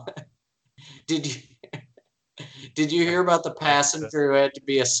 Did you hear about the passenger who had to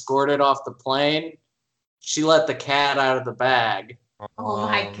be escorted off the plane? She let the cat out of the bag. Oh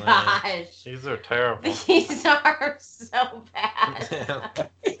my gosh. These are terrible. These are so bad.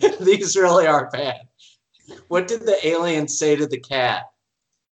 These really are bad. What did the alien say to the cat?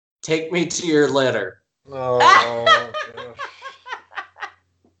 Take me to your litter. Oh,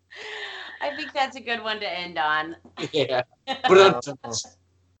 I think that's a good one to end on. Yeah.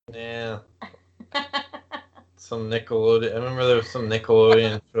 Yeah. Some Nickelodeon. I remember there was some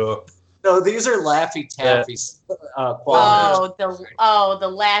Nickelodeon show. No, these are Laffy Taffy. The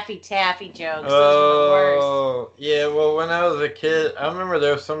Laffy Taffy jokes. Those are the worst. Yeah. Well, when I was a kid, I remember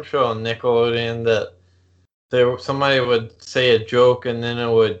there was some show on Nickelodeon that somebody would say a joke and then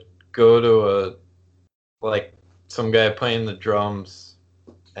it would go to some guy playing the drums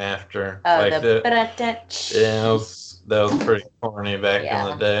after. Oh, that was pretty corny back in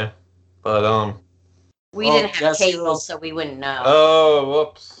the day. But we didn't have cable, so we wouldn't know. Oh,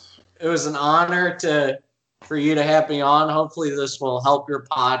 whoops. It was an honor for you to have me on. Hopefully this will help your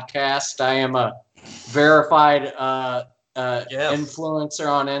podcast. I am a verified influencer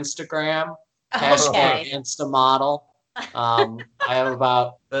on Instagram. Okay. #Instamodel. I have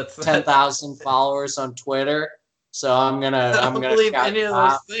about 10,000 followers on Twitter. So I'm gonna believe any of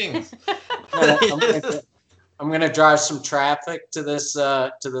those things. I'm gonna drive some traffic to this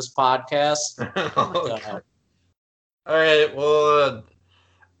podcast. All right. Well,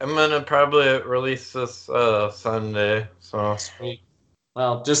 I'm gonna probably release this Sunday. So sweet.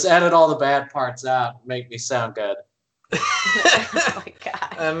 Well, just edit all the bad parts out. Make me sound good. Oh my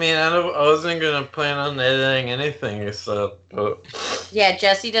god. I mean, I wasn't gonna plan on editing anything except. Yeah,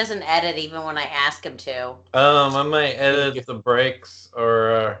 Jesse doesn't edit even when I ask him to. I might edit the breaks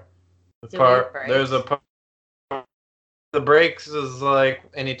or the part. There's a part. The breaks is like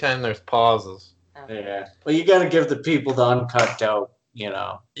anytime there's pauses. Okay. Yeah. Well, you gotta give the people the uncut dope.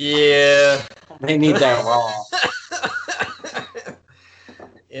 Yeah. They need that raw.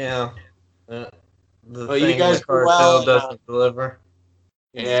 Yeah. You guys do cartel doesn't deliver.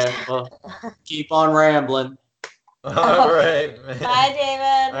 Yeah. Well, keep on rambling. All right, man. Bye,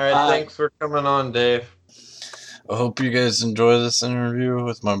 David. All right. Thanks for coming on, Dave. I hope you guys enjoy this interview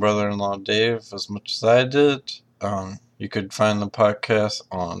with my brother-in-law, Dave, as much as I did. You could find the podcast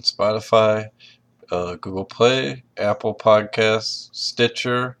on Spotify, Google Play, Apple Podcasts,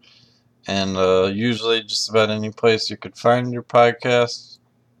 Stitcher, and usually just about any place you could find your podcast.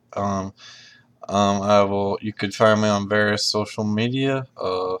 You could find me on various social media,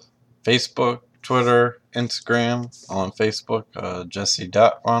 Facebook, Twitter, Instagram. On Facebook,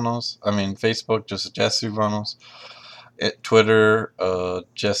 Jesse.Runnels. I mean, Facebook, just Jesse Runnels. Twitter,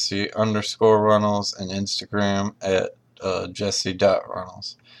 Jesse_Runnels, and Instagram at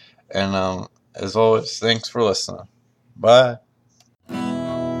Jesse.Runnels. And as always, thanks for listening. Bye.